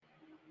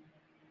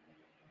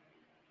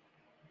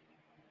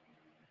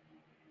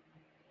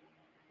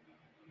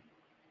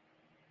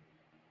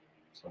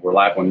So we're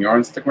live on your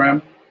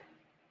Instagram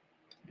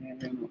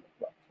and on the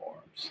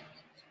platforms.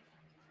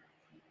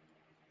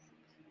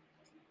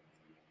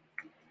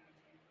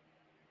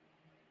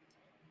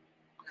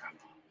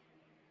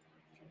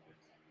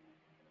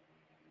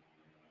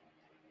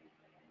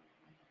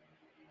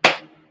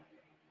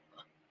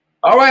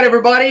 All right,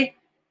 everybody.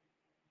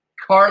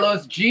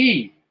 Carlos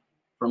G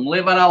from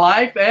Living a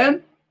Life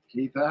and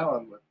Keith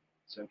Allen with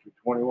Century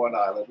 21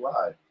 Island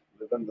Life.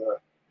 Living the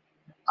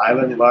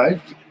island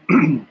life,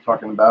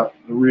 talking about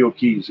the real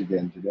keys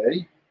again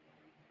today.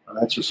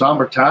 It's a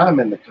somber time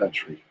in the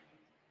country.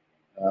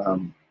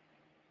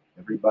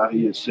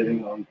 Everybody is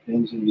sitting on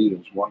pins and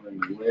needles, wondering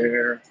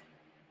where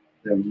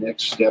their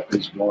next step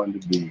is going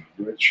to be.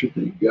 Where should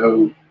they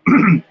go?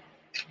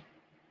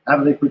 How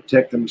do they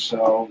protect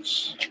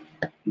themselves?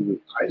 Do we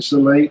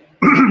isolate?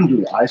 Do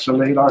we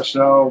isolate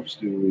ourselves?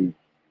 Do we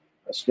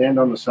stand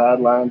on the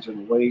sidelines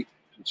and wait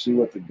to see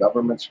what the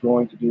government's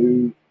going to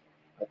do?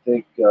 I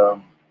think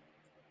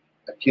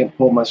I can't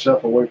pull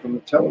myself away from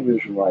the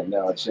television right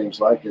now, it seems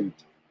like, and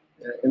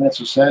that's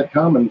a sad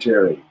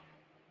commentary.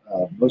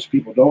 Most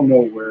people don't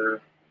know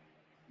where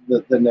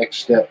the next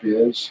step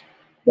is,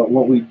 but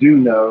what we do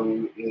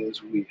know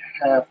is we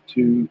have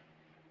to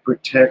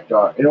protect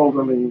our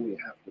elderly, we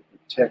have to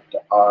protect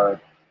our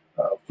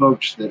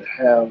folks that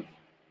have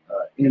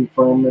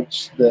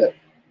infirmities that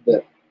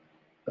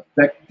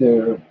affect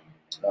their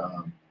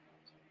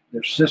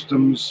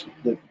systems,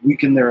 that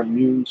weaken their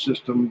immune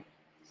system.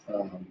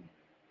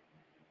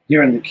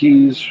 Here in the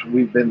Keys,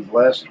 we've been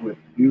blessed with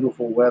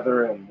beautiful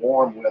weather and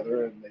warm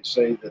weather, and they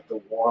say that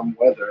the warm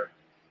weather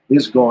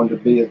is going to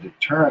be a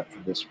deterrent for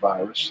this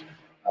virus.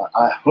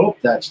 I hope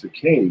that's the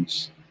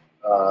case.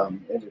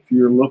 And if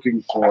you're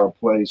looking for a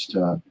place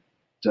to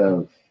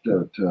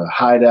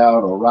hide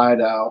out or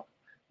ride out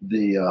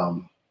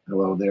the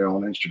hello there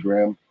on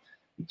Instagram,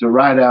 to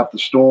ride out the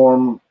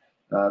storm,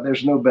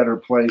 there's no better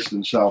place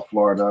than South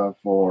Florida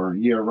for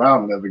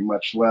year-round living,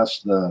 much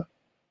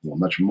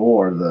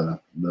more the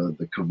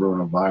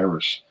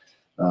coronavirus.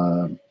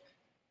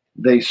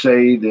 They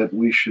say that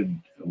we should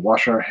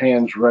wash our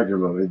hands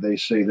regularly. They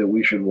say that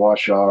we should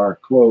wash our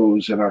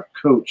clothes and our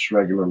coats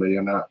regularly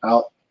and our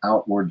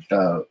outward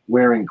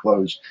wearing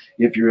clothes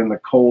if you're in the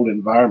cold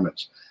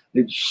environments.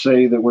 They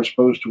say that we're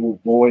supposed to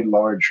avoid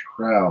large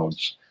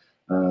crowds.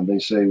 They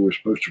say we're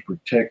supposed to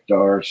protect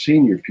our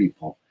senior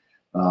people.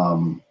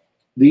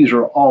 These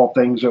are all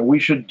things that we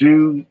should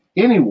do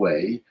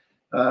anyway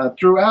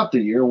throughout the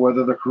year,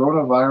 whether the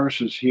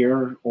coronavirus is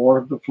here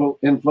or the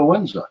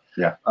influenza.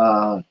 Yeah.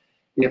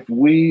 If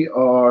we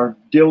are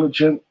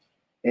diligent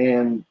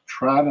and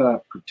try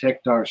to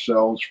protect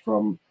ourselves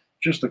from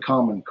just a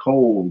common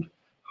cold,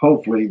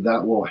 hopefully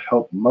that will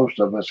help most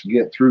of us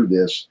get through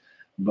this.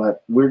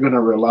 But we're going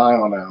to rely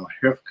on our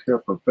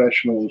healthcare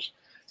professionals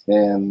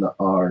and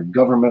our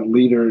government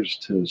leaders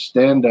to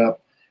stand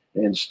up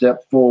and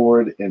step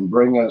forward and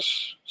bring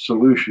us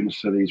solutions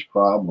to these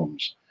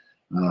problems.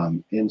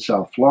 In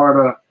South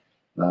Florida,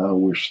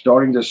 we're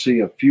starting to see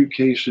a few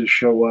cases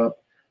show up,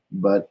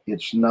 but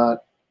it's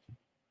not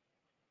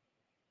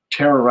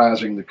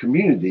terrorizing the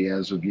community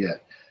as of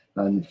yet.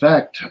 In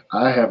fact,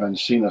 I haven't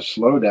seen a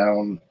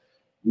slowdown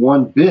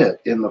one bit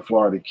in the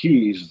Florida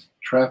Keys.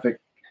 Traffic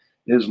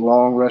is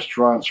long,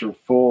 restaurants are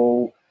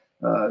full,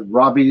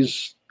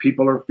 Robbie's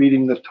people are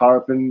feeding the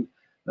tarpon,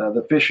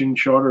 the fishing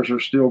charters are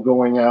still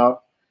going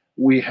out.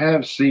 We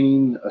have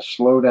seen a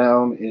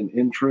slowdown in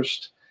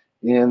interest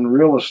in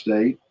real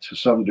estate to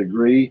some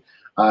degree.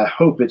 I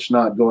hope it's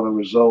not going to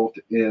result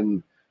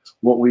in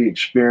what we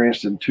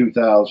experienced in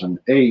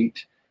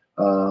 2008.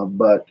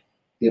 But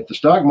if the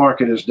stock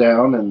market is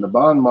down and the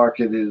bond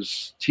market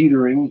is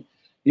teetering,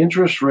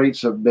 interest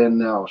rates have been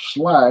now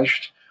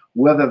slashed.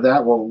 Whether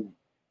that will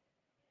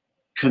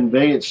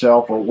convey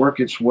itself or work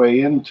its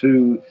way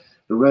into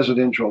the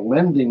residential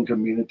lending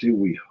community,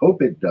 we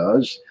hope it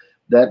does.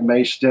 That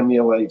may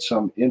stimulate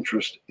some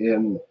interest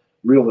in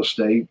real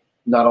estate,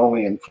 not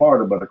only in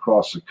Florida, but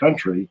across the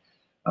country.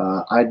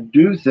 I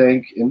do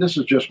think, and this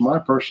is just my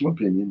personal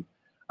opinion,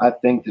 I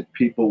think that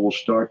people will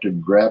start to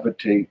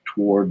gravitate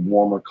toward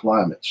warmer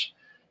climates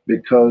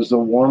because the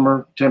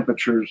warmer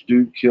temperatures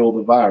do kill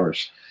the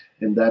virus.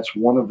 And that's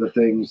one of the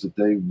things that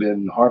they've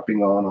been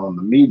harping on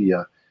the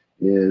media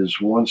is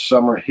once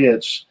summer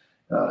hits,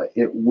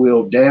 it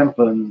will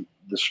dampen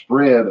the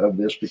spread of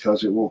this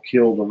because it will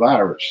kill the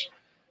virus.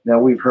 Now,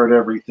 we've heard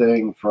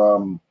everything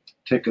from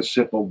take a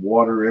sip of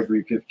water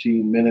every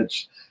 15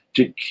 minutes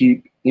to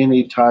keep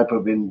any type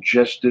of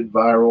ingested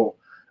viral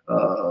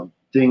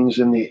things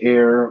in the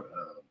air.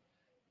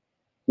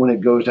 When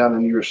it goes down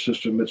into your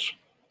system, it's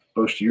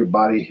supposed to, your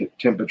body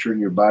temperature and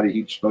your body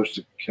heat's supposed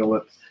to kill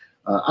it.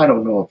 I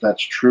don't know if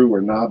that's true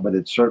or not, but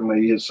it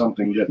certainly is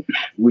something that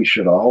we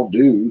should all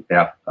do.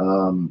 Yeah.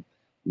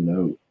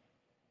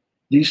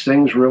 These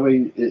things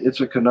really,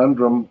 it's a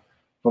conundrum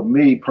for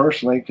me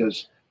personally,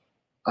 because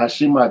I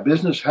see my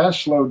business has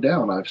slowed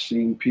down. I've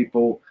seen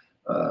people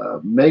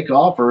make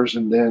offers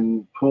and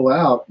then pull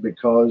out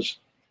because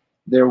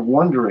they're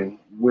wondering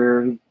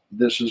where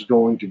this is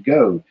going to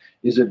go.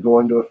 Is it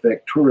going to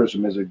affect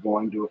tourism? Is it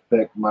going to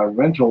affect my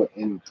rental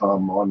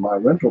income on my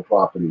rental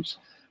properties?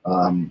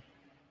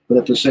 But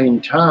at the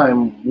same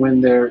time,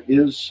 when there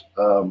is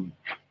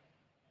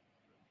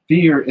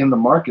fear in the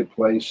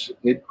marketplace,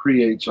 it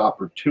creates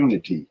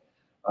opportunity.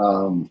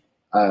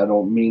 I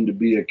don't mean to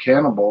be a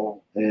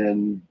cannibal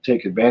and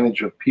take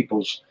advantage of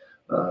people's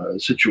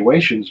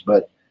situations,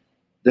 but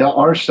there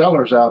are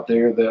sellers out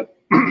there that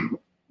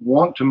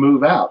want to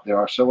move out. There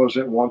are sellers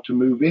that want to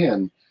move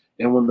in.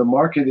 And when the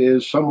market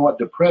is somewhat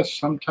depressed,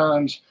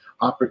 sometimes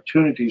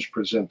opportunities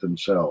present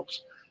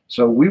themselves.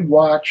 So we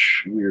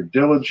watch, we're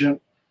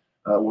diligent,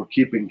 we're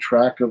keeping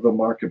track of the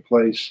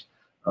marketplace.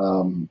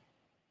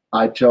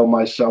 I tell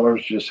my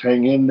sellers just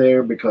hang in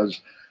there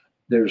because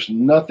there's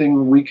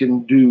nothing we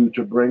can do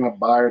to bring a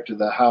buyer to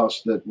the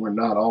house that we're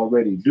not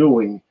already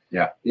doing.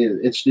 Yeah.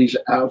 It's these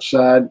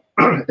outside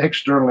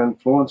external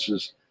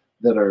influences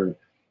that are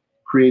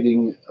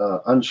creating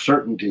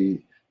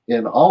uncertainty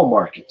in all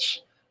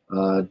markets.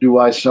 Do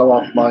I sell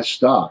off my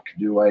stock?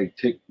 Do I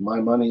take my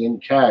money in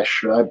cash?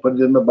 Should I put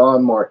it in the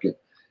bond market?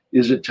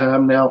 Is it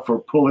time now for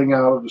pulling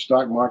out of the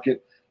stock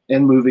market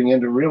and moving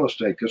into real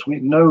estate? Because we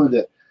know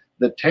that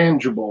the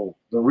tangible,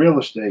 the real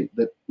estate,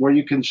 that where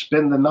you can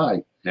spend the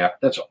night,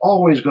 that's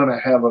always going to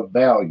have a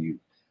value.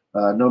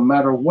 No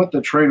matter what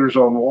the traders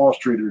on Wall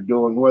Street are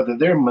doing, whether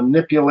they're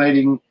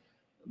manipulating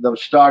the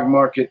stock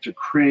market to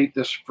create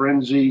this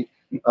frenzy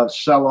of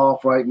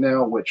sell-off right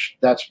now, which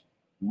that's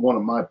one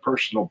of my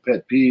personal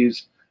pet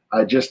peeves.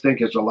 I just think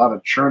there's a lot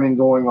of churning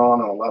going on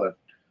and a lot of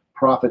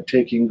profit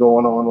taking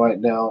going on right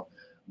now.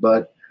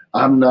 But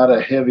I'm not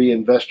a heavy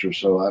investor,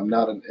 so I'm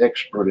not an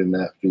expert in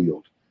that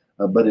field.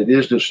 But it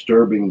is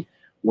disturbing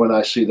when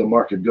I see the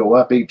market go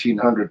up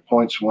 1,800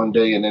 points one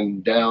day and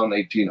then down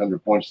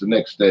 1,800 points the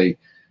next day.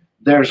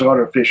 There's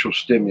artificial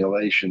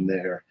stimulation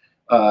there.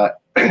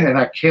 And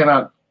I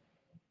cannot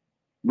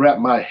wrap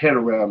my head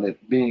around it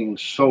being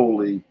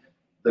solely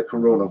the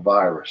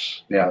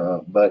coronavirus.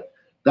 But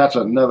that's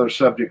another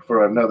subject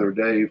for another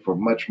day for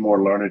much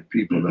more learned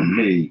people than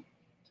me.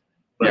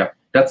 But,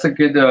 that's a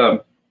good,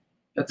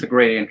 that's a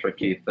great intro,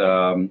 Keith.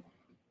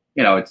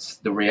 It's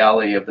the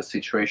reality of the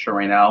situation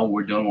right now.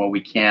 We're doing what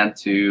we can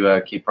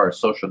to keep our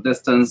social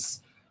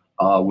distance.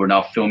 We're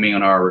now filming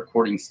in our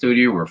recording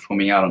studio. We're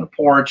filming out on the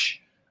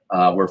porch.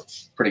 We're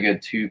pretty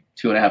good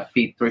 2.5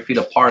 feet, 3 feet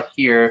apart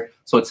here.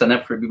 So it's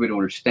enough for everybody to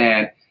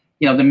understand.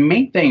 The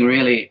main thing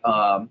really,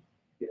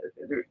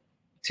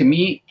 to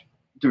me,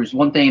 there's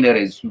one thing that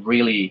is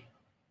really,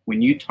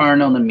 when you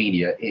turn on the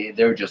media,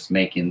 they're just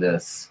making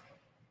this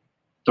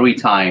 3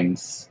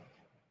 times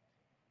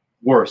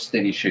worse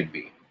than it should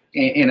be.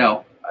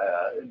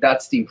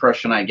 That's the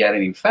impression I get.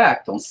 And in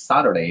fact, on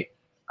Saturday,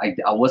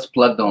 I was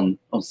plugged on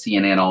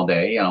CNN all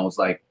day, and I was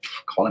like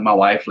calling my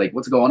wife, like,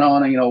 what's going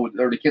on?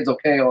 Are the kids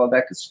okay? All of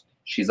that, because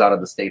she's out of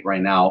the state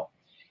right now.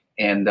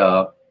 And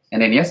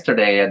then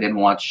yesterday, I didn't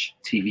watch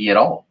TV at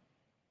all,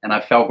 and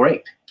I felt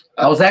great.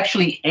 I was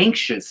actually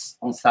anxious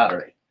on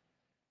Saturday.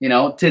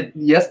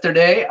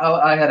 Yesterday,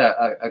 I had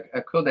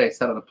a cool day. I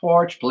sat on the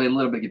porch, played a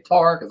little bit of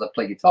guitar because I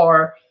play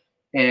guitar,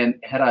 and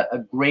had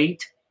a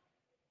great,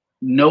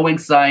 no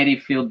anxiety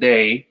filled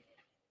day.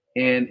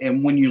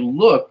 And when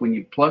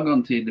you plug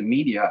onto the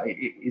media,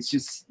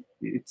 it's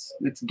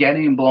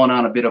getting blown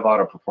out a bit out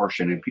of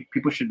proportion. And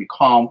people should be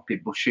calm.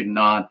 People should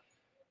not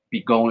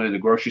be going to the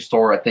grocery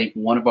store. I think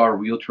one of our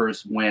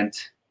realtors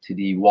went to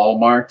the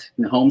Walmart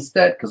in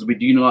Homestead, because we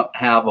do not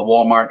have a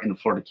Walmart in the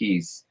Florida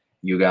Keys.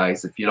 You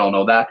guys, if you don't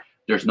know that,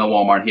 there's no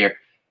Walmart here.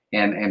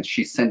 And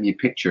she sent me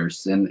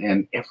pictures,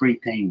 and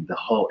everything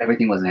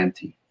was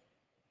empty.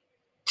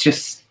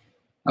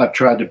 I've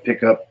tried to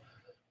pick up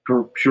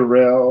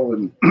Purell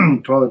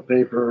and toilet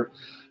paper.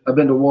 I've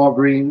been to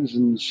Walgreens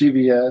and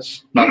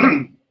CVS,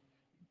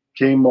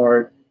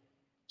 Kmart,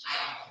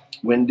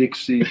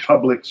 Winn-Dixie,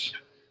 Publix.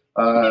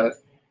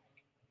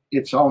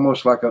 It's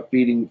almost like a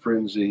feeding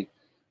frenzy.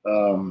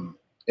 And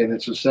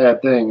it's a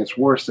sad thing. It's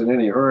worse than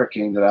any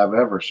hurricane that I've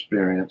ever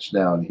experienced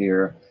down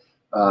here,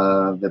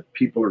 that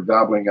people are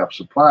gobbling up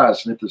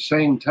supplies. And at the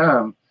same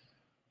time,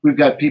 we've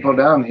got people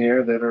down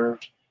here that are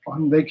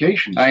on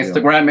vacation.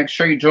 Instagram, make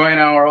sure you join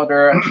our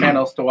other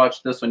channels to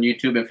watch this on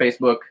YouTube and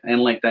Facebook and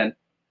LinkedIn.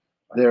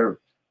 They're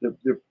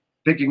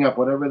picking up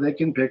whatever they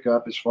can pick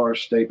up as far as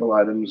staple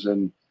items,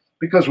 and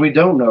because we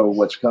don't know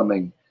what's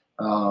coming.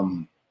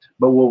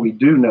 But what we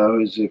do know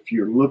is if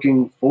you're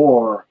looking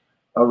for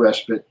a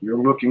respite,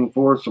 you're looking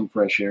for some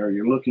fresh air,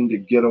 you're looking to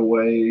get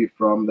away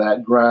from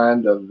that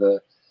grind of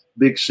the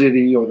big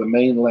city or the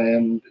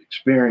mainland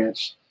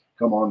experience,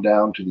 come on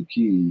down to the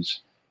Keys.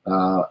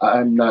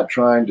 I'm not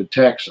trying to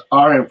tax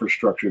our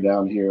infrastructure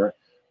down here,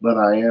 but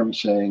I am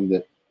saying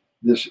that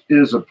this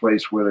is a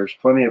place where there's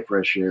plenty of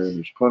fresh air,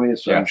 there's plenty of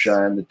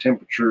sunshine, the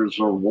temperatures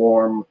are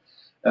warm,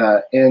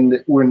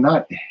 and we're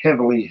not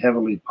heavily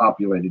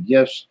populated.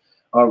 Yes,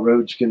 our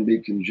roads can be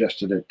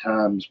congested at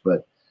times,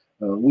 but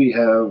we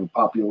have a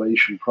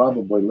population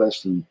probably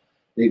less than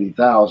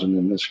 80,000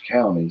 in this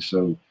county,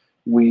 so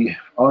we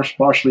are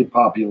sparsely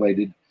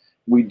populated.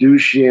 We do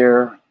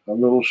share a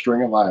little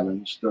string of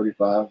islands,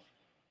 34,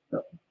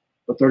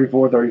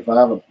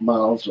 35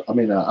 miles,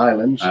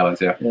 islands.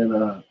 Islands, yeah. And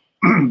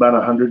about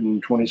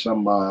 120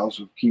 some miles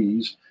of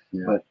keys.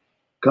 Yeah. But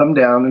come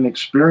down and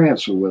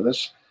experience it with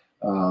us.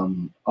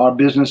 Our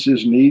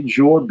businesses need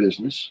your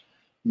business.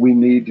 We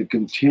need to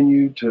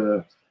continue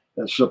to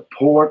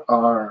support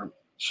our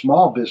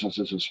small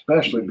businesses,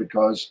 especially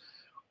because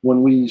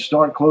when we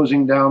start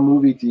closing down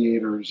movie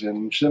theaters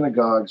and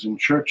synagogues and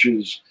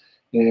churches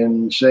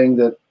and saying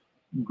that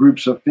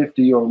groups of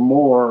 50 or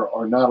more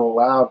are not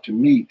allowed to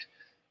meet,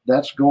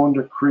 that's going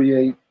to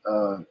create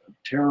a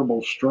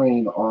terrible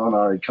strain on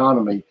our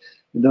economy.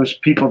 And those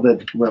people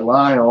that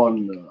rely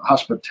on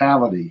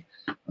hospitality,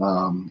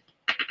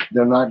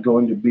 they're not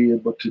going to be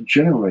able to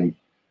generate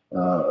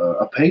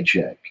a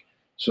paycheck.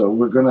 So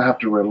we're going to have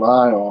to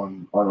rely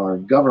on our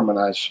government,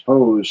 I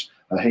suppose.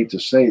 I hate to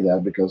say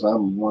that because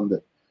I'm one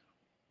that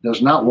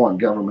does not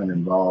want government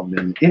involved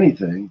in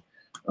anything,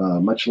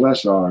 much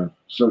less our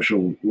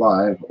social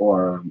life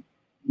or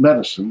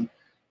medicine.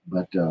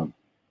 But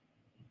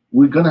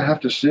we're going to have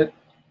to sit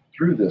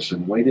through this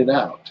and wait it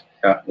out.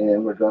 Yeah.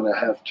 And we're going to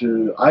have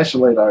to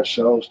isolate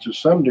ourselves to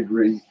some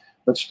degree,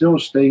 but still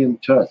stay in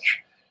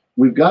touch.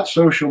 We've got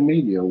social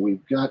media.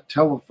 We've got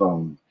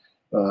telephone.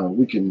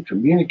 We can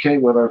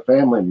communicate with our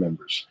family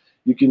members.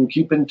 You can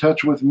keep in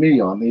touch with me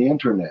on the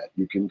internet.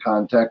 You can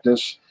contact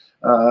us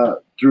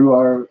through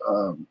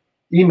our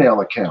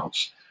email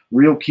accounts,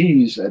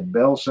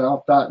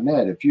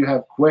 realkeys@bellsouth.net. If you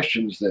have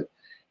questions that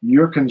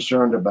you're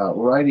concerned about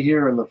right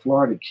here in the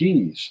Florida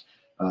Keys,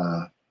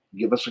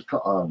 give us a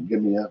call.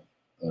 Give me a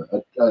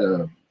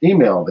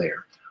email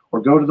there,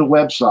 or go to the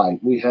website.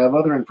 We have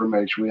other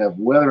information. We have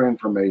weather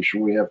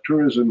information. We have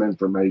tourism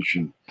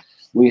information.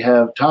 We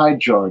have tide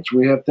charts.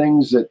 We have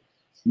things that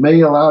may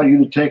allow you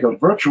to take a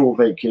virtual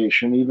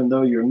vacation, even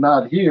though you're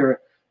not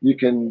here. You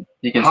can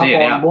hop see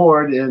it, on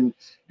board and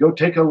go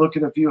take a look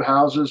at a few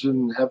houses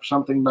and have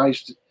something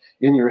nice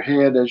in your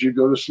head as you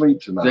go to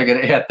sleep tonight.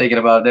 Thinking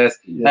about this.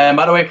 Yeah. And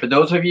by the way, for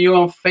those of you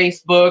on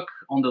Facebook,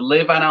 on the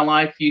Live Island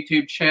Life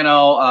YouTube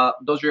channel,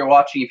 those of you who are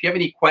watching, if you have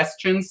any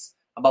questions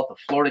about the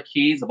Florida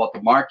Keys, about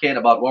the market,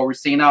 about what we're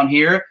seeing out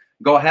here,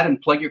 go ahead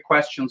and plug your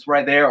questions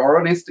right there, or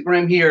on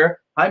Instagram here.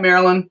 Hi,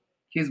 Marilyn.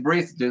 Keys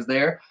Breeze is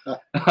there.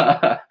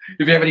 If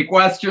you have any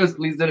questions,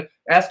 please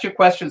ask your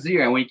questions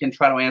here, and we can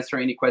try to answer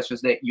any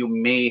questions that you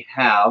may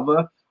have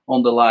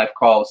on the live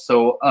call.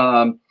 So,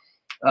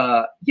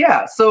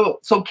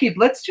 So Keith,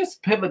 let's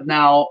just pivot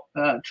now,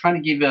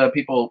 trying to give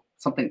people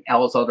something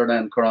else other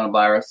than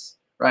coronavirus,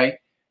 right?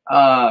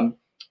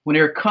 When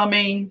you're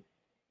trying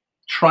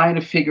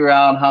to figure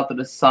out how to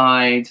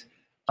decide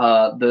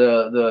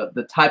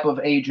the type of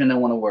agent I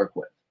want to work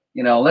with.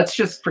 Let's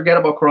just forget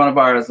about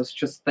coronavirus. Let's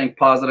just think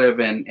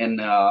positive and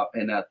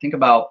think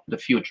about the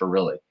future.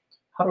 Really,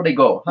 how do they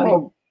go?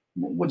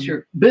 What's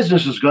your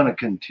business is going to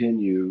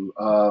continue?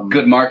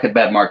 Good market,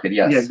 bad market.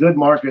 Yes. Yeah, good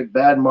market,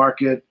 bad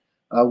market.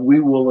 We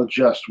will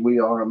adjust. We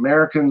are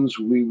Americans.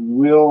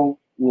 We'll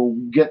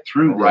get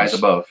through this. Rise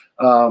above.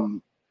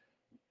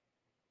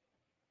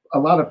 A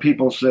lot of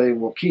people say,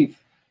 "Well, Keith,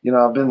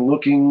 I've been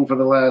looking for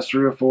the last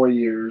 3 or 4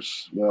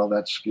 years." Well,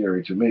 that's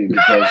scary to me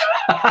because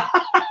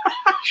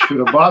should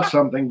have bought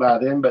something by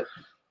then. But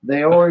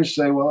they always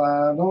say, "Well,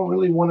 I don't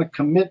really want to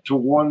commit to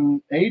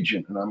one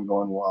agent," and I'm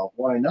going, "Well,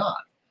 why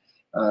not?"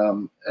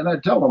 And I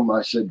tell them,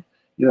 I said,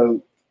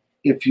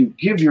 if you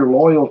give your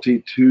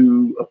loyalty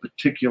to a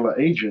particular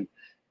agent,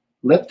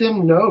 let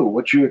them know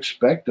what you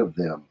expect of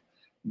them.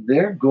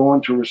 They're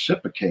going to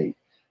reciprocate.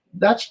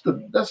 That's the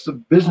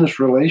business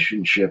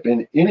relationship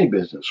in any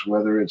business,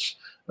 whether it's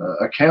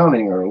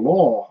accounting or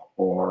law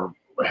or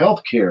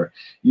healthcare.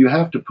 You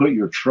have to put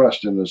your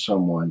trust into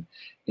someone.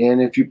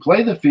 And if you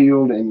play the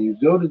field and you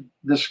go to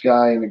this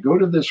guy and you go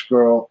to this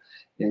girl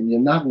and you're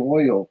not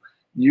loyal,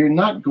 you're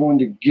not going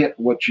to get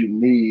what you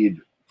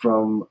need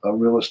from a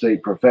real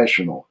estate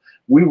professional.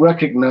 We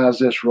recognize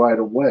this right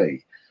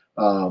away.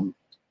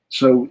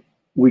 So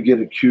we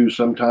get accused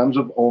sometimes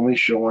of only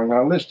showing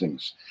our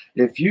listings.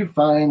 If you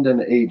find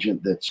an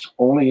agent that's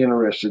only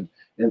interested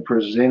in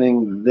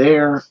presenting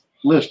their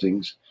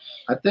listings,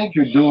 I think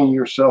you're doing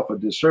yourself a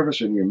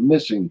disservice and you're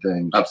missing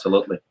things.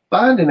 Absolutely.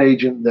 Find an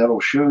agent that'll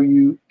show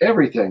you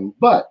everything.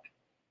 But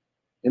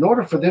in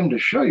order for them to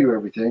show you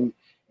everything,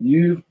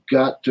 you've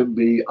got to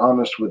be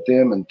honest with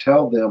them and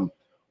tell them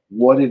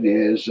what it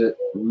is that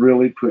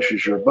really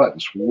pushes your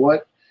buttons,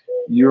 what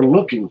you're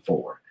looking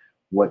for,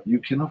 what you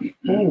can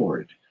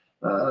afford.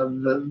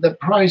 The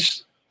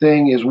price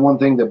thing is one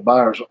thing that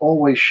buyers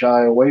always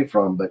shy away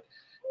from, but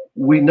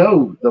we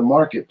know the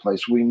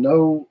marketplace. We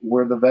know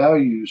where the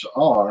values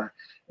are.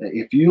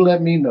 If you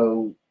let me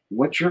know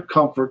what your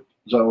comfort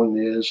zone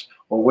is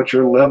or what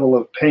your level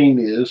of pain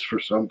is for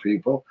some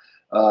people,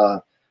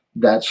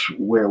 that's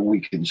where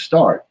we can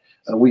start.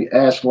 We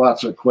ask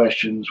lots of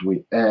questions.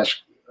 We ask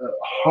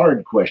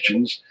hard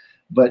questions,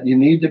 but you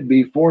need to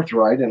be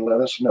forthright and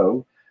let us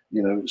know,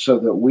 so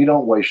that we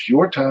don't waste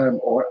your time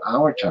or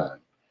our time.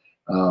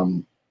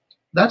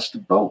 That's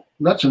the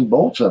nuts and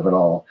bolts of it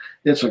all.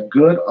 It's a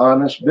good,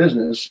 honest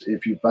business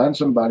if you find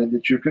somebody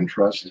that you can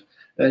trust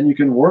and you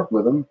can work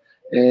with them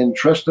and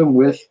trust them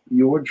with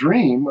your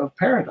dream of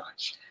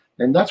paradise.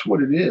 And that's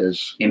what it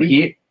is. In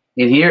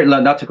here,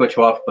 not to cut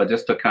you off, but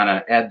just to kind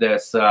of add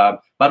this.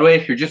 By the way,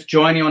 if you're just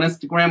joining on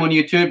Instagram, on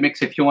YouTube,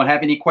 Mix, if you want to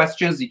have any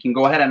questions, you can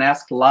go ahead and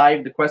ask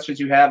live the questions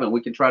you have, and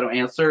we can try to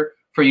answer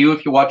for you.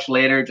 If you watch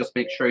later, just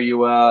make sure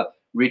you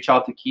reach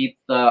out to Keith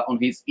on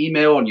his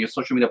email, on your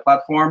social media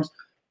platforms.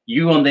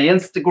 You on the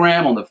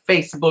Instagram, on the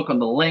Facebook, on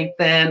the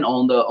LinkedIn,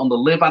 on the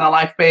Live on a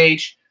Life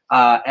page.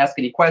 Ask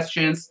any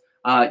questions.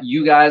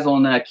 You guys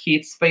on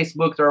Keith's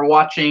Facebook that are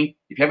watching,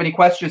 if you have any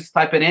questions,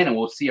 type it in, and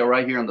we'll see you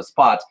right here on the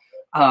spot.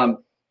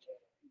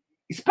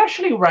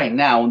 Especially right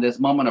now in this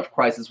moment of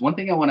crisis, one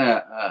thing I want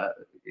to,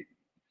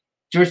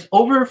 there's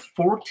over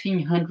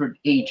 1,400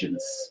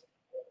 agents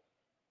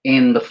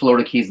in the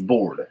Florida Keys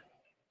board.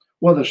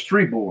 Well, there's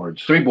 3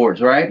 boards. 3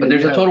 boards, right? But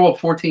there's a total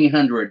of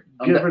 1,400.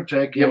 Give or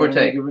take. Give or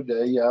take. Give or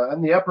take, yeah.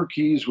 And the Upper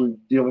Keys, we're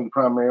dealing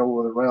primarily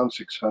with around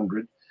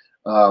 600.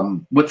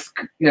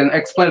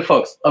 Explain,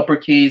 folks, Upper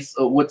Keys,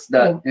 what's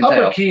that? Well,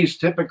 Upper Keys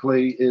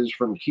typically is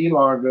from Key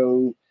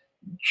Largo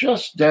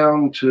just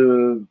down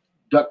to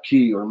Duck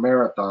Key or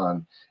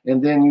Marathon.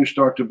 And then you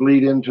start to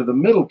bleed into the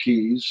Middle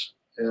Keys,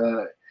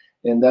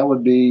 and that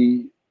would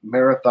be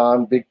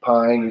Marathon, Big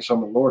Pine, and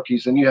some of the Lower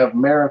Keys. Then you have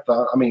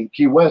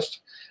Key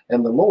West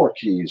and the Lower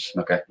Keys.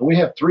 Okay. And we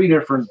have 3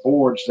 different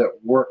boards that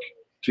work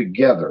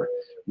together.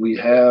 We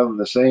have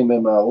the same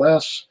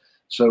MLS,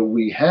 so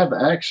we have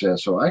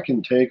access. So I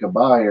can take a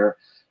buyer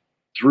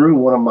through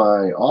one of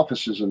my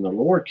offices in the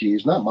Lower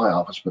Keys, not my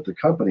office, but the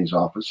company's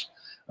office,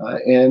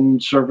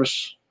 and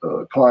service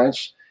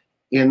clients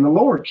in the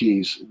Lower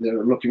Keys that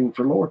are looking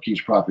for Lower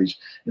Keys properties.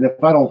 And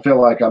if I don't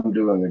feel like I'm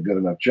doing a good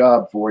enough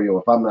job for you,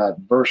 if I'm not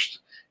versed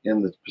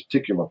in the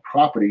particular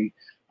property,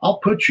 I'll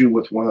put you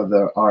with one of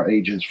our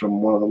agents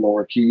from one of the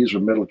Lower Keys or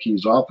Middle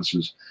Keys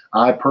offices.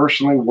 I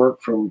personally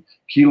work from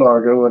Key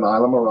Largo and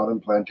Isla Mirada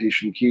and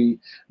Plantation Key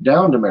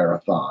down to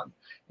Marathon.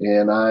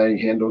 And I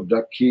handle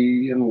Duck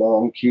Key and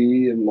Long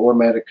Key and Lower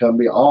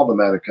Matacumbe, all the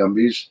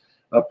Matacumbes,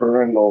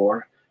 Upper and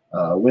Lower,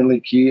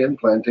 Winley Key and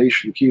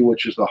Plantation Key,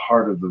 which is the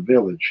heart of the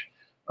village.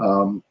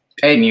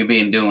 And you've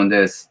been doing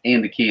this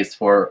in the Keys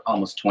for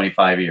almost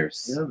 25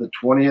 years. Yeah, the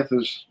 20th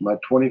is my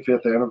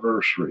 25th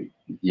anniversary.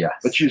 Yes.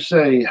 But you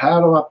say,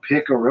 how do I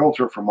pick a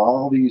realtor from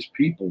all these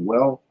people?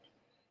 Well,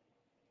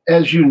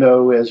 as you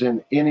know, as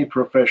in any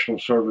professional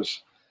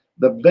service,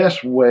 the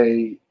best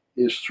way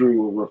is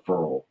through a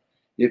referral.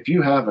 If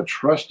you have a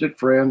trusted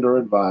friend or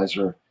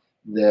advisor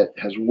that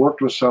has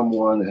worked with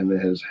someone and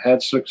has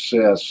had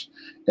success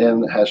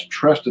and has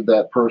trusted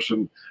that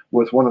person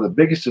with one of the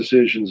biggest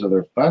decisions of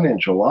their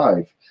financial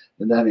life,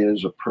 and that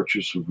is a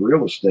purchase of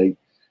real estate,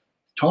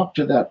 talk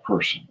to that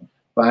person.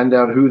 Find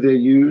out who they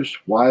used,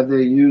 why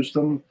they used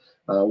them,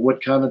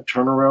 what kind of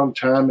turnaround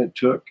time it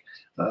took,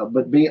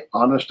 but be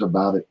honest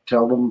about it.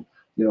 Tell them,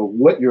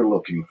 what you're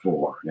looking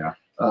for. Yeah.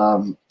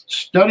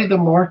 Study the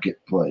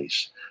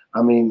marketplace.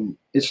 I mean,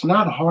 it's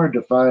not hard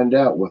to find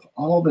out with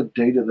all the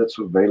data that's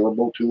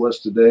available to us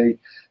today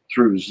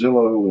through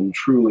Zillow and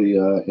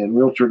Trulia and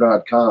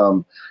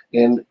Realtor.com.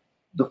 And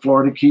the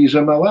Florida Keys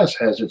MLS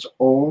has its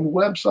own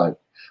website,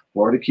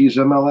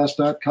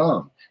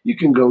 FloridaKeysMLS.com. You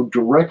can go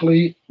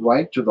directly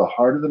right to the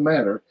heart of the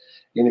matter.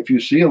 And if you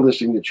see a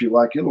listing that you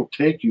like, it'll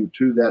take you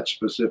to that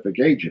specific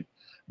agent.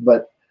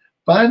 But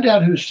find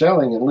out who's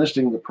selling and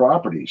listing the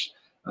properties.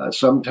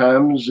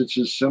 Sometimes it's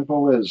as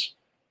simple as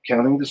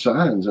counting the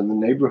signs in the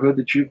neighborhood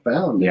that you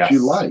found that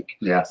you like.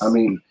 Yes. I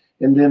mean,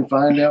 and then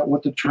find out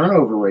what the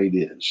turnover rate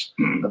is.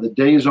 The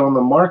days on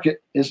the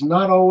market is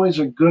not always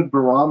a good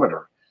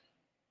barometer.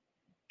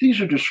 These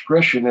are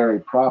discretionary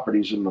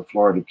properties in the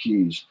Florida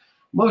Keys.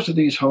 Most of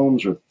these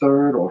homes are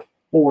 3rd or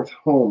 4th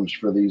homes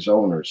for these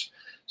owners.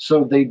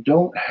 So they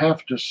don't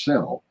have to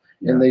sell,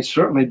 and they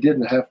certainly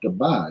didn't have to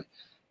buy.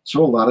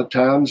 So a lot of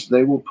times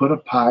they will put a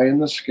pie in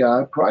the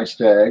sky price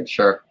tag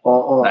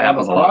on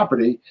the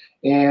property,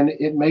 and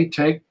it may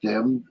take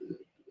them,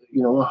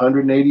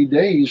 180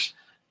 days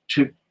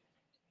to,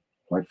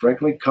 quite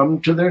frankly, come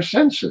to their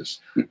senses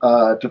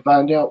to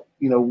find out,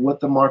 what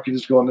the market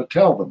is going to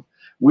tell them.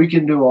 We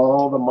can do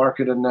all the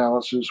market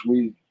analysis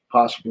we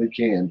possibly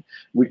can.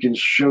 We can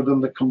show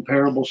them the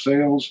comparable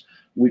sales.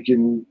 We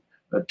can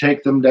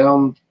take them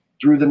down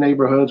through the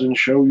neighborhoods and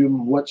show you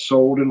what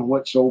sold and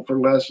what sold for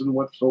less and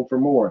what sold for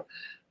more.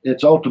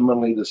 It's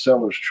ultimately the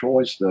seller's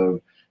choice, though,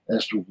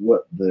 as to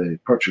what the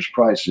purchase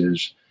price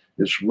is.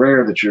 It's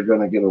rare that you're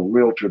going to get a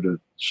realtor to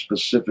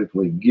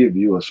specifically give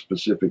you a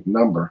specific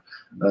number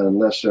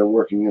unless they're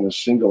working in a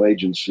single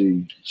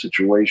agency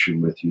situation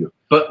with you.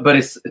 But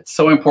it's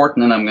so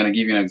important, and I'm going to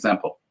give you an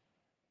example.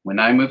 When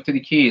I moved to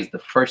the Keys, the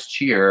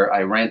first year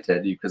I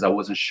rented because I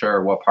wasn't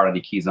sure what part of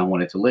the Keys I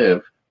wanted to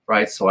live,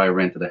 right? So I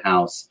rented a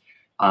house,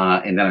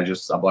 and then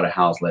I bought a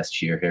house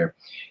last year here.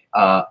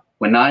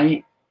 When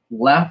I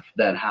left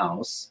that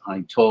house,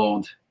 I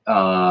told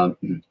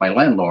my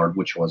landlord,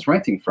 which I was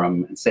renting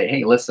from, and say,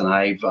 hey, listen,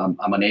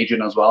 I'm an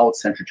agent as well at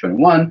Century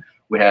 21.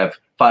 We have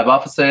 5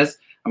 offices.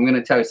 I'm going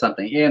to tell you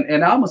something.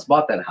 And I almost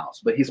bought that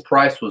house, but his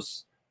price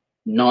was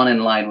not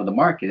in line with the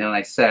market. And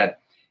I said,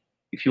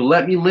 if you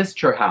let me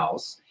list your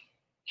house,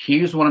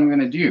 here's what I'm going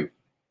to do.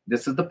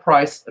 This is the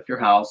price of your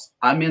house.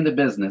 I'm in the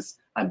business.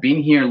 I've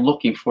been here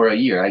looking for a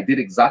year. I did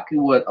exactly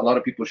what a lot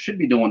of people should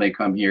be doing when they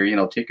come here.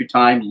 Take your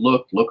time,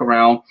 look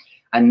around.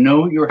 I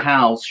know your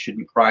house should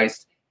be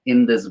priced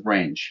in this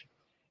range.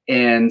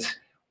 And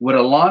what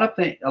a lot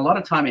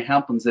of time it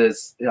happens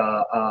is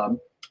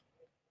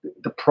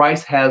the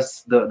price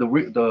has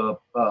the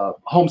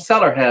home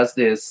seller has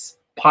this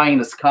pie in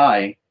the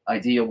sky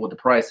idea of what the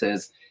price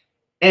is.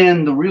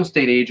 And the real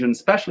estate agent,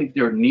 especially if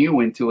they're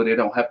new into it, they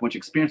don't have much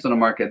experience on the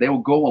market, they will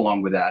go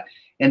along with that.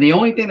 And the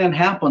only thing that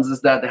happens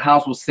is that the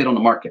house will sit on the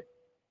market,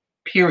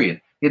 period.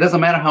 It doesn't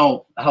matter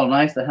how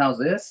nice the house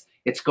is,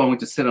 it's going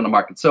to sit on the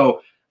market.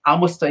 So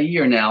almost a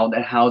year now,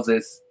 the house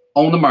is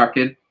on the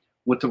market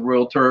with the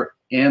realtor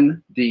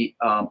and the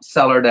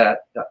seller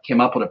that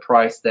came up with a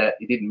price that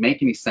it didn't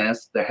make any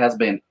sense. There has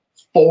been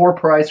 4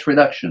 price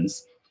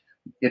reductions.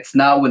 It's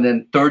now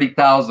within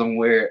 30,000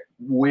 where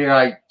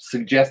I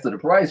suggested the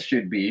price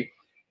should be,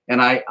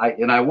 and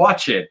I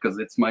watch it because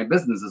it's my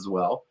business as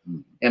well,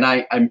 and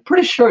I'm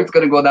pretty sure it's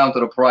going to go down to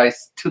the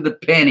price to the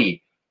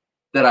penny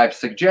that I've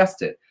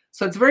suggested.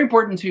 So it's very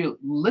important to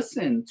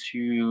listen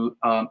to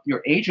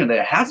your agent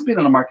that has been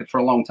on the market for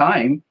a long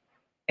time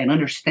and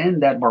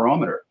understand that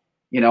barometer.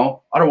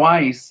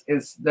 Otherwise,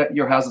 it's that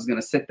your house is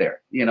going to sit there.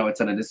 It's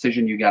a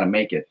decision you got to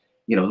make it.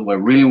 We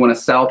really want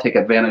to sell, take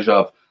advantage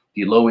of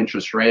the low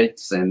interest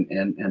rates and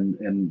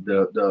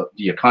the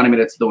economy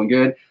that's doing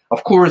good.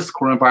 Of course,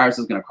 coronavirus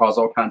is going to cause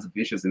all kinds of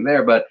issues in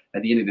there, but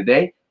at the end of the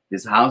day,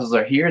 these houses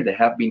are here, they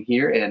have been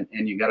here, and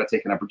you got to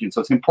take an opportunity.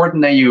 So it's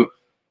important that you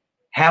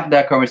have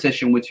that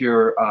conversation with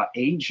your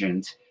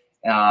agent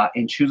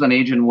and choose an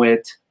agent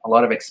with a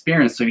lot of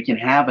experience so you can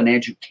have an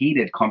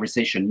educated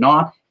conversation,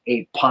 not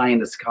a pie in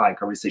the sky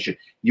conversation.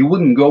 You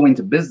wouldn't go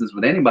into business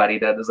with anybody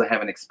that doesn't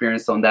have an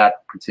experience on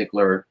that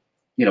particular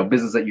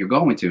business that you're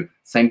going to.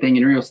 Same thing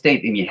in real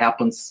estate, and it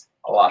happens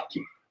a lot,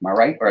 Keith. Am I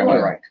right, or am I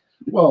right?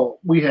 Well,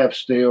 we have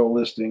stale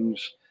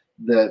listings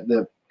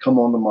that come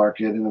on the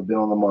market and have been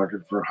on the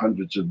market for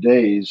hundreds of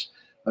days.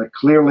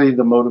 Clearly,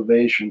 the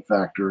motivation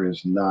factor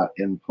is not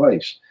in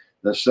place.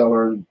 The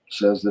seller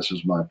says, this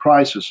is my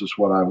price, this is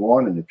what I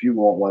want, and if you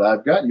want what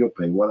I've got, you'll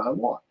pay what I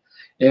want.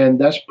 And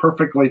that's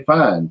perfectly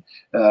fine.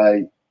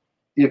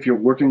 If you're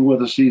working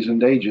with a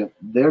seasoned agent,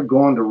 they're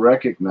going to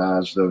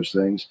recognize those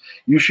things.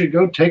 You should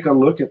go take a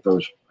look at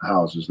those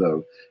houses,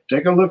 though.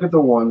 Take a look at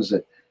the ones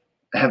that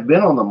have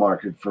been on the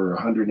market for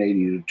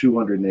 180 to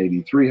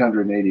 280,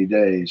 380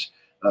 days,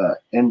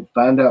 and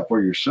find out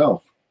for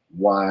yourself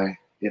why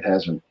it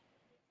hasn't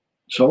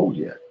sold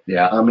yet.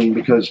 Yeah. I mean,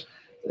 because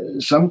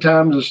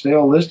sometimes a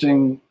stale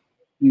listing,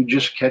 you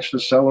just catch the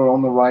seller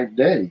on the right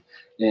day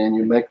and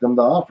you make them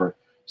the offer.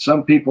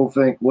 Some people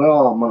think,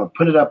 well, I'm going to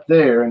put it up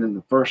there, and in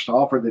the first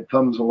offer that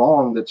comes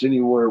along that's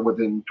anywhere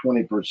within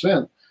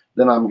 20%,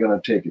 then I'm going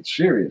to take it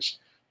serious.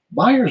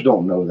 Buyers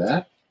don't know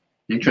that.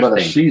 Interesting.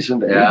 But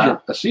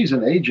a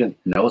seasoned agent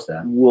knows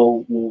that.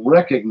 Will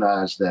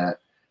recognize that.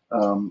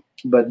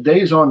 But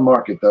days on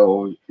market,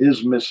 though,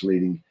 is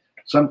misleading.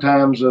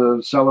 Sometimes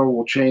a seller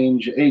will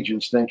change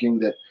agents thinking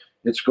that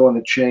it's going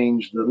to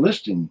change the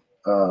listing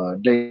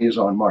days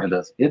on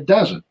market. It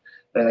doesn't.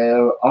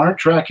 Our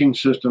tracking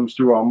systems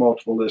through our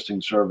multiple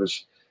listing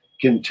service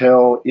can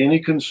tell any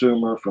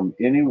consumer from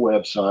any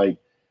website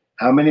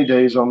how many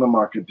days on the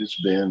market it's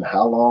been,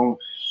 how long,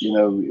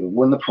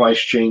 when the price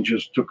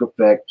changes took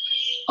effect,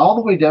 all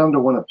the way down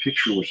to when a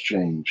picture was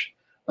changed.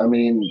 I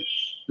mean,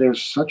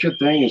 there's such a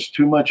thing as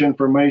too much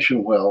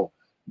information. Well,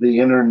 the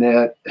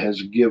internet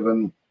has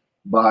given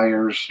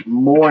buyers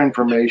more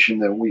information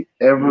than we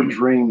ever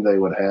dreamed they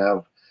would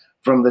have.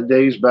 From the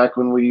days back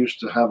when we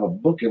used to have a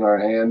book in our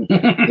hand, the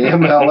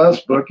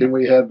MLS book, and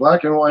we had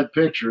black and white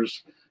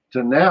pictures,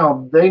 to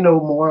now they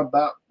know more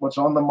about what's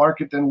on the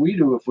market than we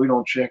do if we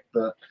don't check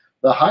the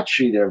hot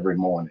sheet every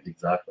morning.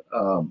 Exactly.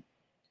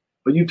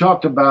 But you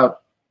talked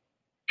about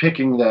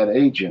picking that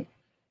agent.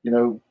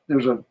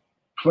 There's a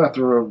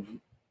plethora of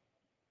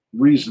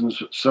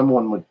reasons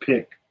someone would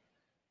pick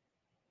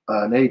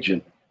an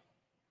agent.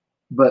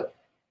 But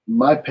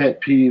my pet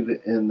peeve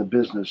in the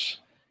business,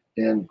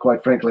 and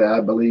quite frankly,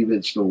 I believe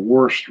it's the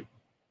worst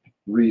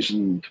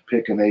reason to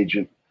pick an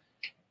agent,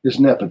 is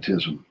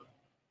nepotism.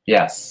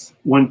 Yes.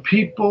 When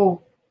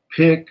people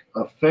pick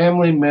a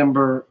family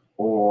member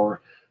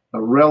or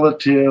a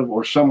relative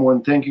or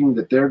someone thinking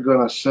that they're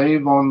going to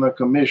save on the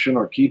commission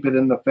or keep it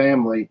in the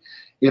family,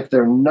 if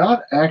they're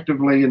not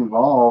actively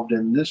involved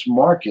in this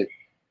market,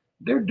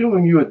 they're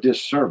doing you a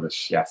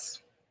disservice. Yes.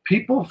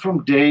 People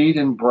from Dade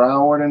and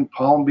Broward and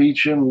Palm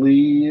Beach and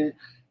Lee,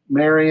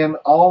 Marion,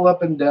 all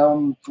up and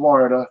down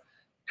Florida,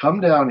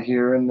 come down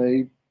here and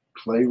they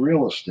play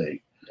real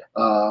estate.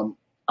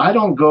 I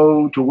don't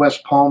go to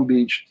West Palm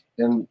Beach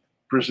and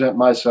present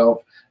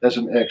myself as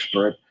an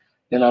expert,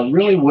 and I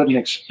really wouldn't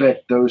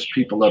expect those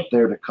people up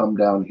there to come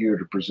down here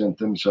to present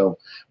themselves.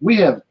 We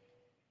have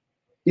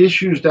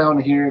issues down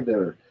here that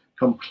are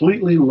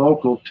completely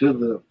local to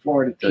the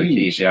Florida The Keys.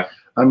 Keys, yeah.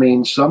 I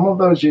mean, some of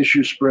those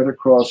issues spread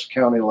across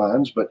county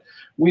lines, but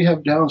we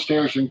have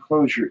downstairs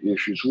enclosure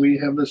issues. We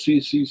have the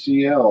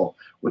CCCL,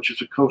 which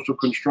is a coastal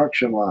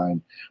construction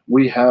line.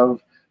 We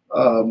have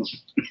um,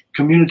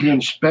 community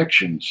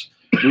inspections.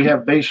 We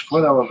have base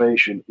flood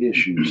elevation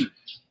issues.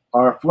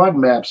 Our flood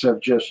maps have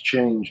just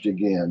changed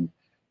again.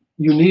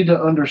 You need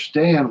to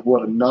understand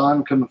what a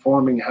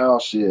non-conforming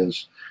house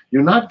is.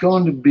 You're not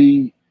going to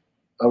be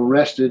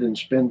arrested and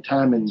spend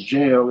time in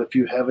jail if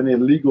you have an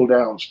illegal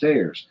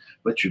downstairs,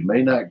 but you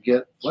may not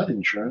get flood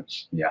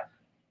insurance. Yeah.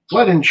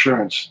 Flood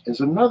insurance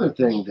is another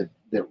thing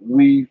that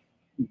we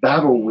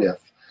battle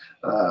with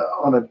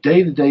on a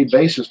day-to-day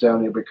basis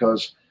down here,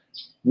 because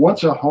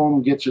once a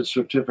home gets its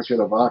certificate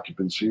of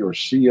occupancy, or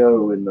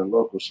CO in the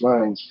local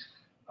slang,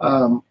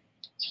 um,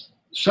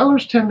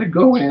 sellers tend to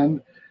go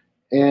in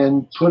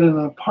and put in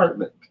an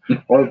apartment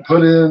or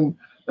put in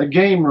a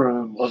game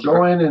room or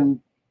go in and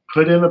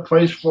put in a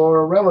place for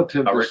a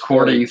relative A to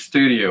recording stay,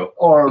 studio.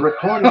 or a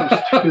recording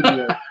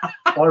studio.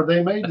 Or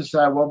they may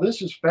decide, well,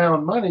 this is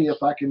found money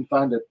if I can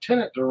find a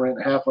tenant to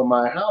rent half of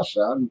my house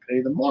out and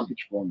pay the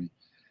mortgage for me.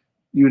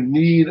 You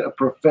need a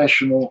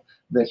professional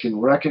that can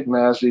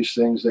recognize these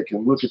things, that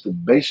can look at the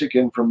basic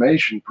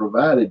information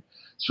provided,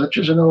 such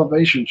as an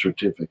elevation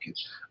certificate,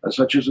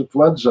 such as a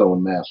flood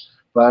zone map,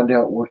 find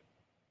out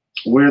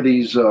where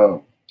these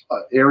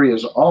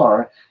areas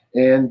are,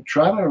 and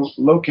try to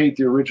locate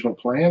the original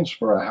plans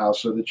for a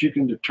house so that you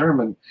can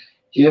determine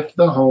if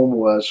the home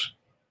was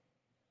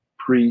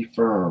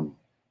pre-firm.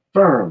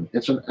 FIRM,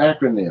 it's an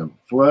acronym,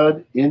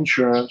 Flood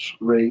Insurance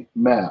Rate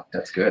Map.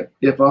 That's good.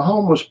 If a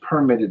home was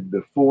permitted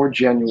before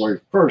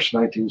January 1st,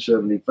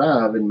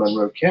 1975 in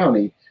Monroe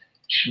County,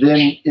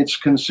 then it's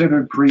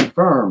considered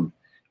pre-firm.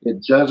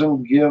 It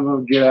doesn't give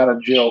a get out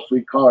of jail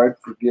free card,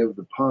 forgive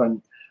the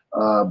pun,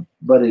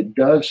 but it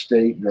does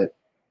state that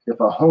if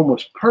a home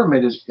was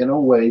permitted in a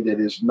way that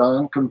is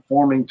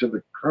non-conforming to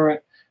the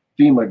current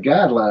FEMA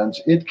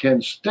guidelines, it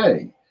can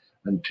stay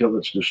until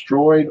it's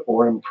destroyed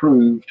or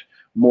improved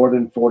more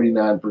than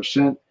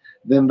 49%.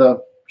 Then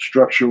the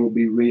structure will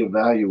be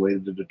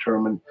reevaluated to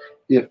determine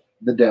if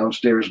the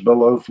downstairs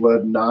below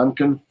flood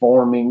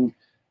non-conforming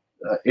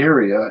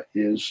area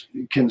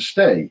can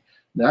stay.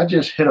 Now, I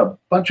just hit a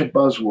bunch of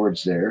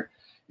buzzwords there.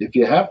 If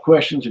you have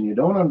questions and you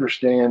don't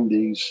understand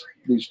these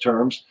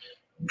terms,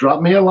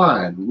 drop me a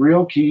line,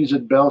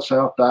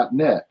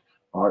 realkeys@bellsouth.net,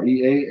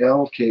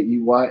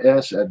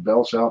 REALKEYS at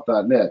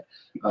bellsouth.net.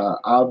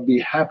 I'll be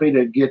happy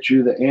to get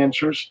you the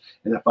answers.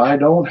 And if I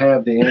don't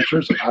have the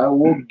answers, I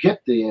will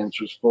get the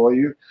answers for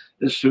you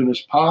as soon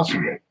as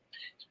possible.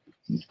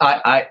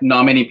 I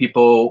not many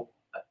people,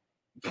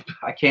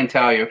 I can't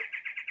tell you,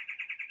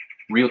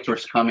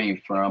 realtors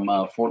coming from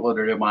Fort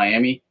Lauderdale,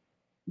 Miami,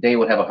 they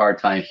would have a hard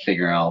time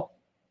figuring out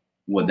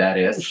what that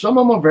is. Some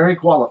of them are very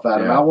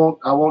qualified, and Yeah.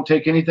 I won't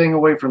take anything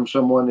away from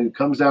someone who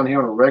comes down here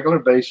on a regular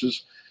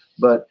basis.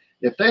 But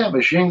if they have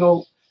a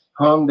shingle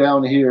hung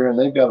down here and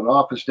they've got an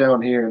office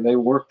down here and they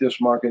work this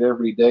market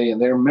every day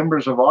and they're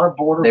members of our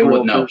board of They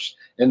would know. realtors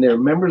and they're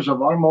members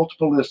of our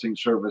multiple listing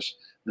service,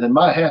 then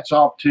my hat's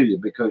off to you,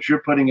 because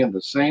you're putting in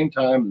the same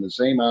time and the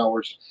same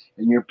hours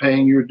and you're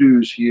paying your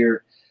dues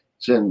here.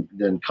 So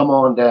then come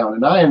on down.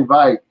 And I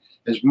invite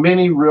as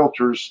many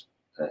realtors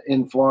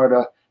in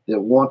Florida that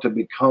want to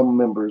become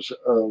members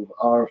of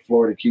our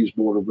Florida Keys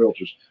Board of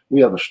Realtors. We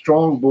have a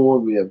strong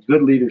board. We have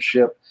good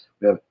leadership.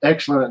 We have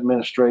excellent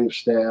administrative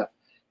staff,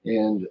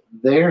 and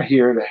they're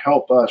here to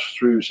help us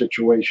through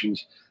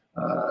situations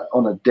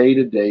on a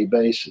day-to-day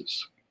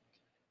basis.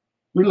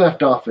 We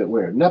left off at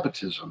where?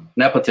 Nepotism.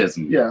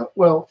 Nepotism. Yeah,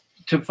 well,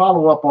 to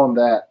follow up on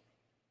that,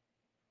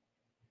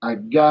 I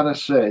gotta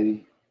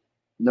say,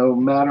 no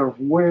matter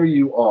where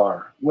you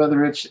are,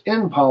 whether it's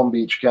in Palm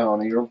Beach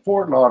County or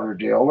Fort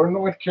Lauderdale or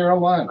North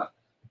Carolina,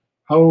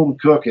 home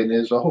cooking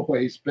is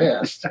always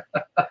best.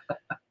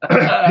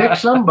 Pick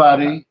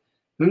somebody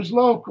who's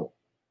local.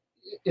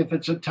 If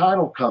it's a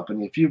title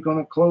company, if you're going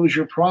to close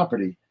your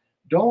property,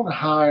 don't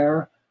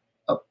hire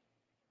a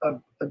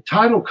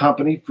title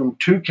company from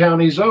 2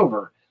 counties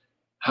over.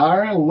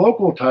 Hire a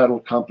local title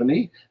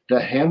company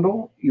to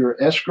handle your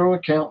escrow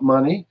account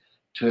money,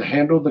 to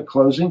handle the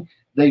closing.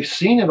 They've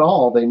seen it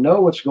all. They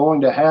know what's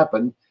going to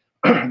happen.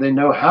 They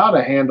know how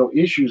to handle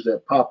issues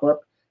that pop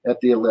up at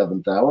the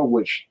 11th hour,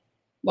 which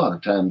a lot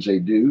of times they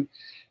do.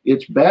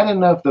 It's bad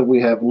enough that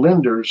we have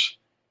lenders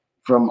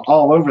from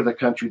all over the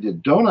country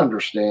that don't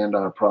understand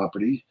our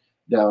property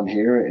down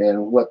here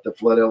and what the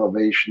flood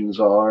elevations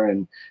are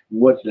and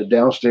what the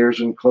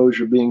downstairs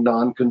enclosure being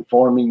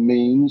non-conforming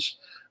means.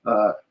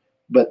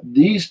 But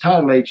these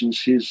title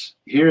agencies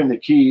here in the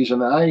Keys,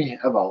 and I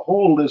have a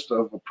whole list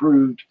of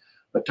approved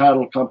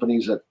title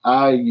companies that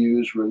I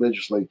use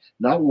religiously.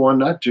 Not 1,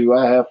 not 2.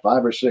 I have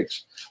 5 or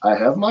 6. I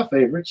have my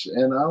favorites,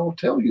 and I'll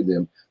tell you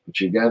them.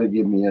 But you got to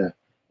give me a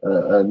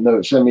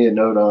note. Send me a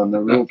note on the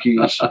Real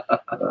Keys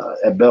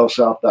at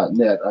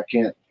bellsouth.net. I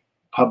can't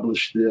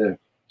publish the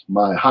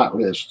my hot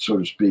list, so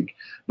to speak.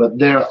 But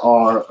there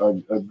are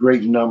a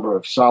great number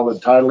of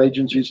solid title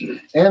agencies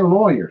and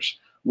lawyers.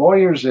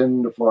 Lawyers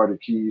in the Florida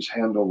Keys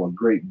handle a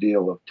great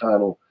deal of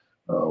title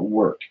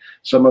work.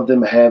 Some of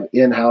them have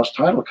in-house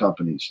title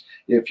companies.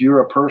 If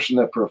you're a person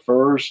that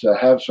prefers to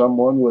have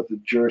someone with a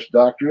Juris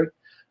Doctorate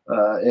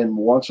and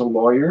wants a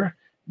lawyer,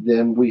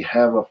 then we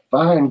have a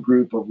fine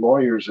group of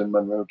lawyers in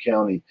Monroe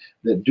County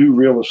that do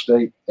real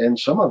estate, and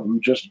some of them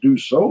just do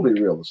solely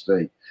real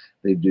estate.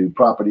 They do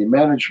property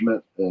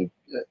management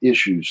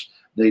issues.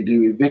 They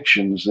do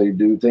evictions. They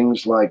do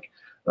things like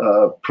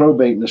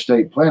probate and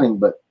estate planning,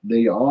 but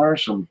they are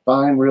some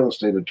fine real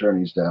estate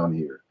attorneys down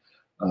here.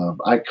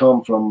 I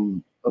come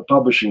from a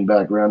publishing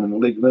background in the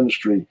legal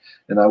industry,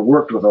 and I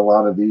worked with a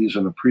lot of these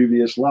in a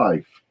previous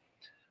life.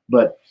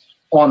 But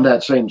on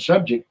that same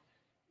subject,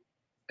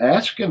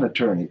 ask an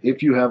attorney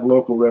if you have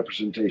local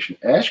representation.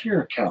 Ask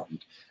your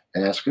accountant.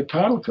 Ask a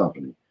title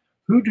company.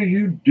 Who do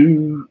you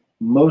do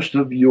most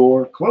of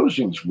your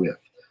closings with?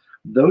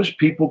 Those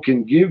people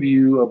can give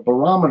you a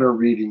barometer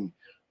reading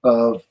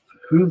of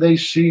who they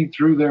see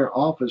through their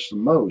office the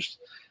most.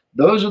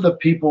 Those are the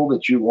people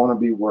that you want to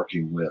be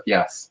working with.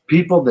 Yes.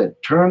 People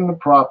that turn the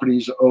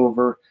properties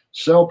over,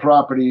 sell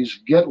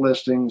properties, get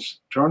listings,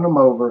 turn them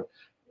over,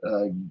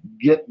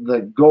 get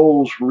the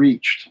goals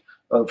reached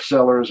of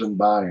sellers and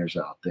buyers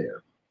out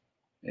there.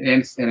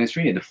 And it's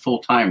really the full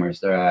timers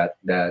that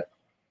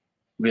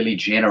really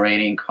generate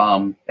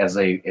income as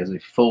a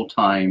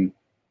full-time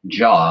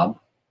job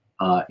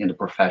in the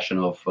profession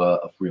of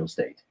real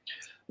estate.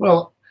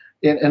 Well,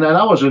 and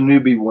I was a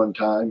newbie one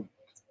time,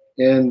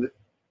 and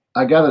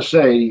I got to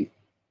say,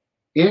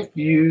 if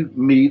you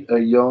meet a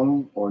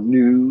young or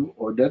new,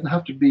 or doesn't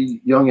have to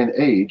be young in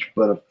age,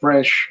 but a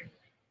fresh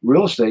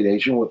real estate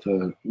agent with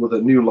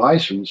a new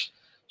license,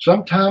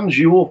 sometimes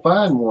you will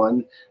find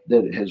one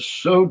that is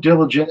so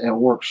diligent and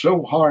works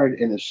so hard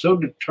and is so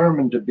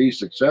determined to be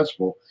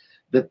successful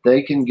that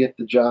they can get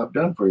the job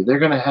done for you. They're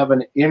going to have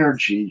an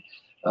energy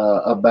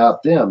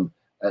about them.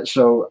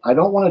 So I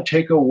don't want to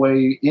take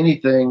away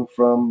anything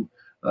from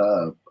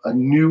a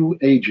new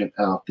agent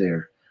out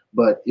there.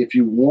 But if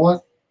you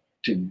want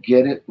to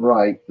get it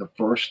right the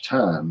first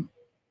time,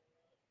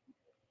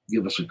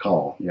 give us a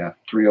call. Yeah.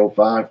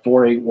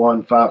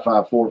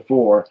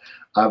 305-481-5544.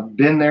 I've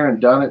been there and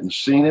done it and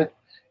seen it,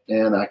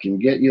 and I can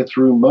get you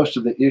through most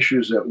of the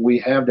issues that we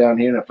have down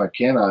here. And if I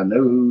can, I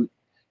know who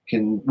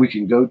we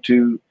can go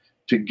to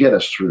get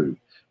us through,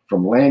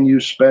 from land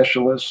use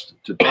specialists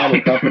to title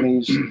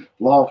companies,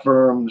 law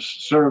firms,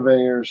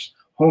 surveyors,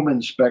 home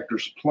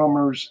inspectors,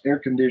 plumbers, air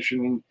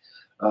conditioning.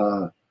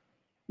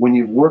 When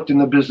you've worked in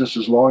the business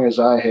as long as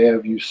I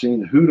have, you've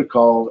seen who to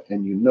call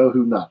and you know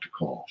who not to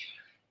call.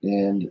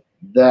 And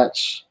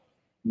that's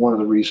one of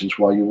the reasons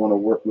why you want to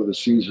work with a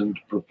seasoned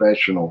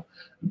professional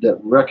that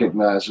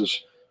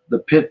recognizes the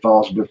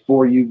pitfalls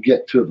before you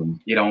get to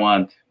them. You don't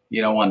want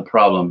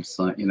problems,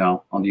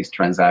 on these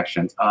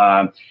transactions.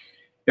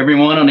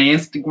 Everyone on the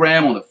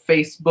Instagram, on the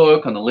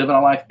Facebook, on the Living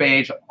a Life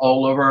page,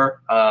 all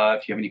over.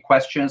 If you have any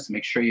questions,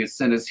 make sure you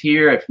send us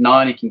here. If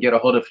not, you can get a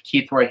hold of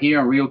Keith right here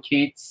on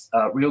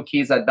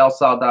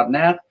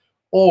realkeys@bellsouth.net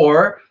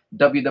or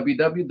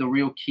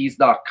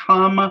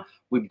www.therealkeys.com.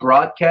 We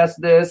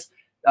broadcast this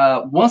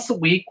once a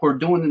week. We're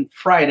doing it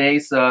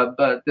Fridays,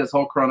 but this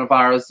whole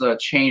coronavirus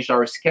changed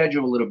our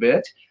schedule a little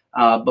bit.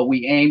 But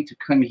we aim to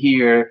come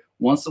here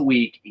once a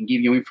week and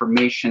give you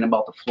information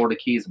about the Florida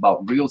Keys,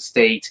 about real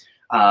estate,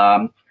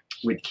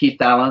 with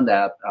Keith Allen,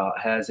 that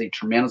has a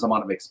tremendous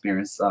amount of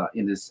experience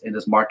in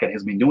this market,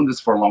 has been doing this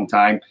for a long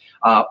time.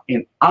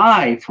 And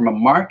I, from a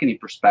marketing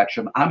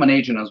perspective, I'm an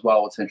agent as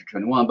well with Century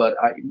 21, but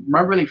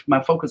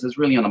my focus is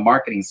really on the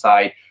marketing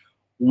side.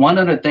 One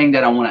other thing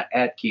that I want to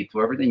add, Keith,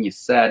 to everything you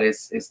said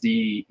is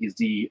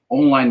the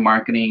online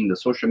marketing, the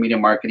social media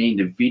marketing,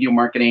 the video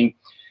marketing.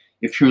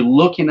 If you're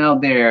looking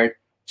out there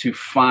to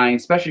find,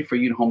 especially for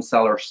you home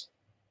sellers,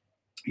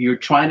 you're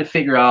trying to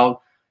figure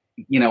out,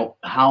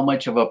 how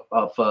much of a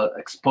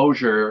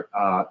exposure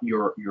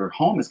your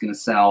home is going to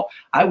sell,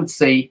 I would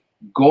say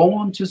go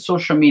onto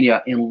social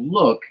media and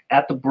look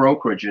at the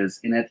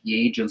brokerages and at the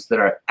agents that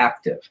are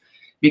active,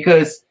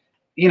 because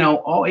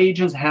all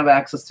agents have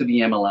access to the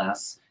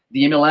MLS.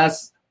 The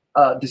MLS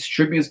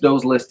distributes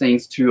those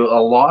listings to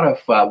a lot of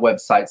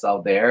websites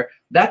out there.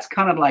 That's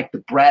kind of like the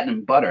bread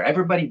and butter.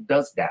 Everybody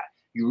does that.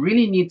 You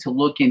really need to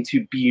look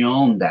into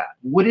beyond that.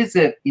 What is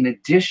it in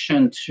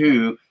addition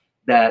to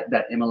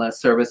that MLS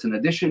service, in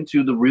addition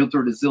to the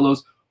Realtor, the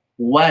Zillows?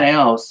 What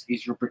else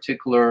is your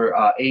particular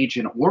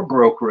agent or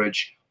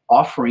brokerage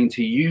offering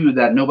to you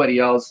that nobody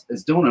else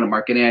is doing in the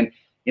market? And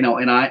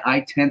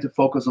I tend to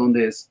focus on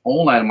this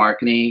online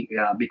marketing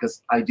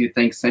because I do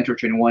think Century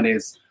 21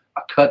 is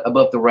a cut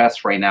above the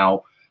rest right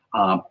now.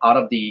 Out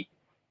of the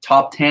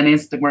top 10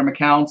 Instagram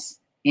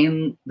accounts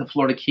in the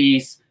Florida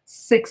Keys,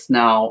 6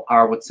 now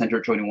are with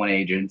Century 21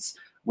 agents.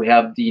 We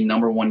have the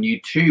 #1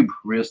 YouTube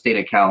real estate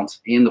account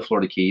in the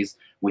Florida Keys.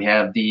 We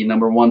have the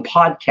 #1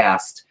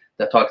 podcast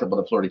that talks about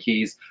the Florida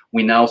Keys.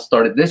 We now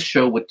started this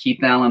show with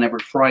Keith Allen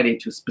every Friday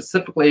to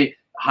specifically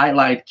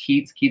highlight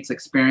Keith's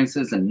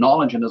experiences and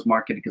knowledge in this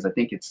market, because I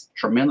think it's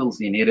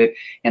tremendously needed,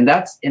 and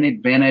that's an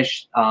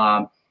advantage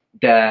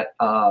that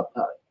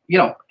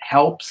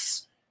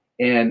helps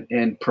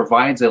and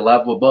provides a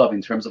level above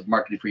in terms of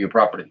marketing for your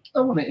property.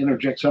 I want to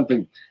interject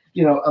something.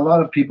 A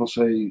lot of people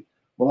say,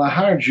 well, I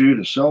hired you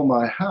to sell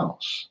my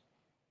house.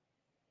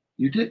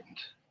 You didn't.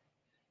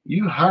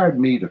 You hired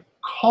me to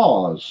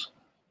cause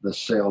the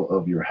sale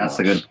of your house.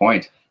 That's a good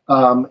point.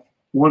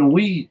 When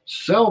we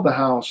sell the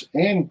house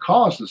and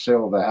cause the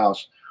sale of the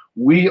house,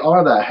 we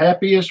are the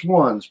happiest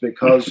ones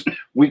because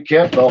we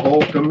kept the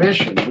whole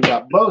commission. We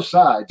got both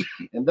sides.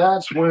 And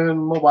that's when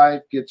my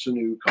wife gets a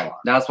new car.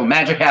 That's when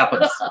magic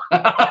happens.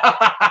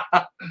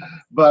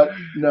 But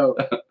no,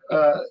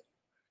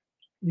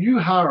 you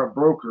hire a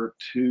broker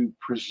to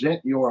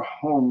present your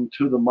home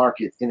to the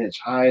market in its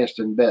highest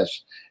and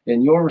best.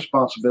 And your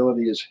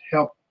responsibility is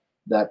help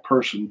that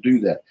person do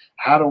that.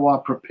 How do I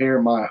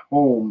prepare my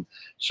home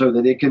so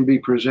that it can be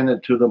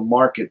presented to the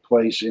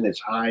marketplace in its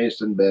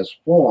highest and best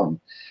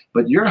form?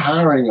 But you're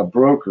hiring a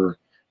broker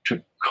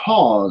to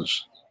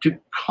cause the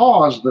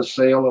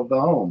sale of the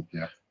home.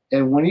 Yeah.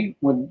 And when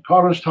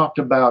Carlos talked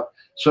about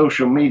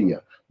social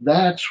media,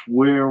 that's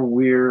where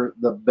we're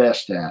the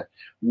best at.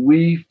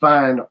 We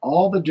find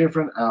all the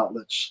different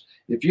outlets.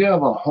 If you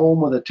have a home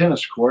with a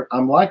tennis court,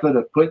 I'm likely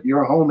to put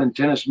your home in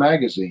Tennis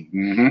Magazine.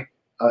 Mm-hmm.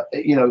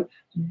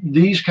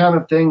 These kind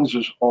of things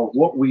are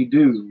what we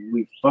do.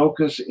 We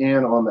focus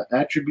in on the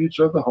attributes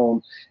of the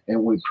home,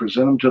 and we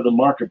present them to the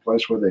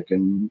marketplace where they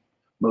can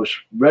most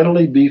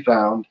readily be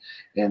found,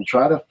 and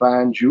try to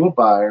find you a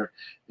buyer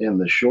in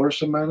the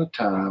shortest amount of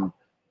time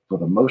for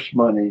the most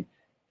money,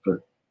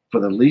 for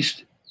the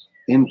least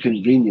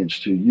inconvenience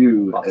to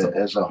you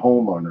as a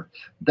homeowner.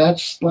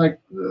 That's like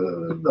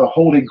the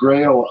holy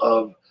grail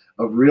of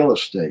real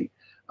estate.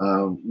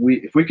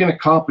 If we can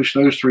accomplish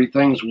those three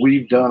things,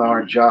 we've done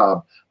our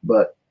job.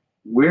 But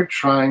we're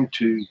trying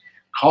to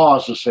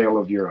cause the sale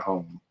of your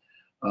home.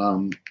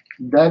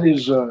 That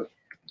is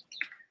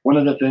one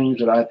of the things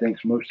that I think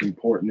is most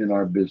important in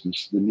our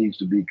business that needs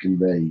to be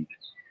conveyed.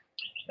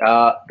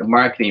 The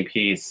marketing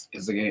piece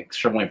is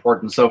extremely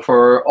important. So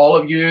for all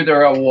of you that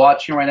are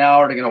watching right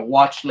now, or they're going to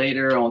watch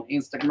later on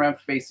Instagram,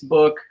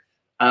 Facebook,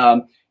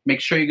 make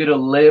sure you go to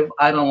Live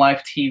Island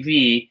Life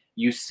TV.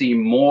 You see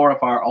more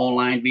of our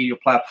online video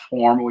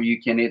platform where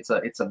you can. It's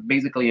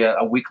basically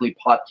a weekly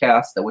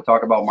podcast that we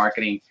talk about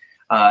marketing.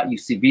 You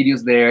see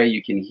videos there.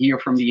 You can hear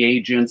from the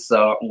agents.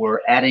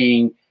 We're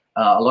adding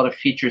a lot of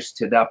features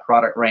to that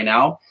product right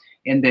now.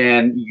 And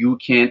then you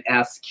can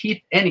ask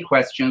Keith any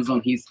questions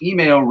on his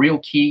email,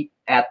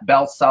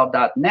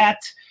 realkeith@bellsouth.net.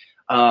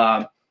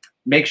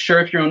 Make sure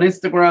if you're on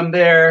Instagram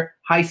there,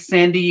 hi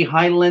Sandy,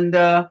 hi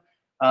Linda,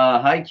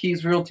 hi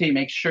Keith's Realty.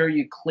 Make sure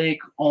you click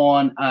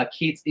on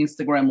Keith's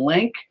Instagram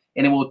link,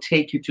 and it will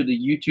take you to the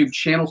YouTube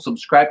channel.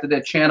 Subscribe to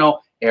that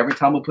channel. Every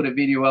time we put a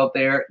video out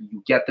there,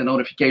 you get the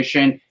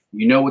notification.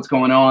 You know what's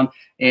going on.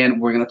 And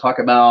we're going to talk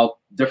about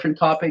different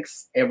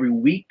topics every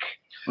week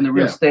on the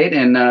real estate.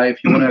 And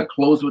if you want to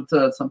close with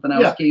something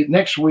else, Keith.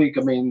 Next week,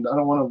 I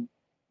don't want to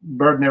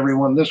burden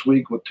everyone this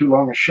week with too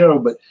long a show,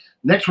 but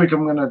next week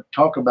I'm going to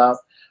talk about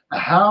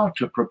how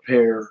to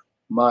prepare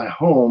my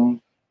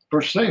home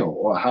for sale,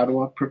 or how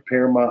do I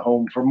prepare my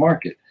home for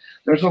market.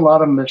 There's a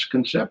lot of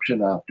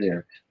misconception out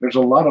there. There's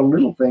a lot of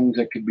little things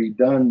that could be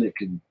done that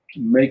could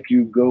make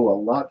you go a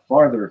lot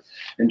farther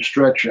and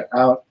stretch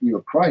out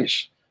your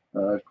price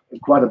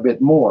quite a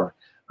bit more.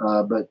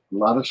 But a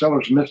lot of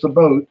sellers miss the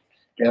boat.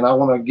 And I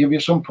want to give you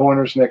some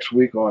pointers next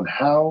week on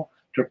how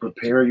to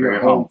prepare your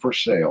home for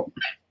sale.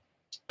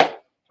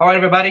 All right,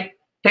 everybody.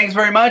 Thanks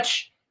very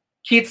much.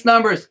 Keith's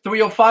number is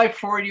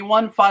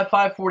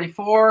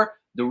 305-481-5544,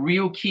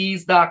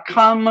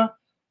 therealkeys.com.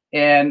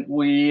 And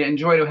we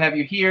enjoy to have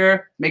you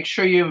here. Make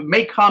sure you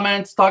make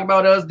comments, talk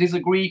about us,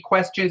 disagree,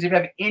 questions. If you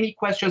have any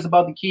questions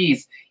about the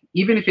keys,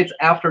 even if it's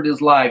after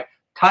this live,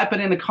 type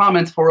it in the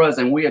comments for us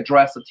and we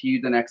address it to you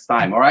the next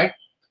time. All right?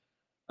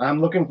 I'm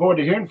looking forward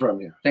to hearing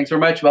from you. Thanks very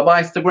much.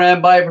 Bye-bye,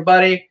 Instagram. Bye,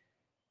 everybody.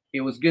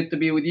 It was good to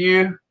be with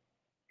you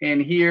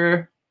and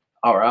here.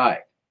 All right.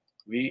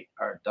 We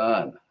are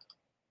done.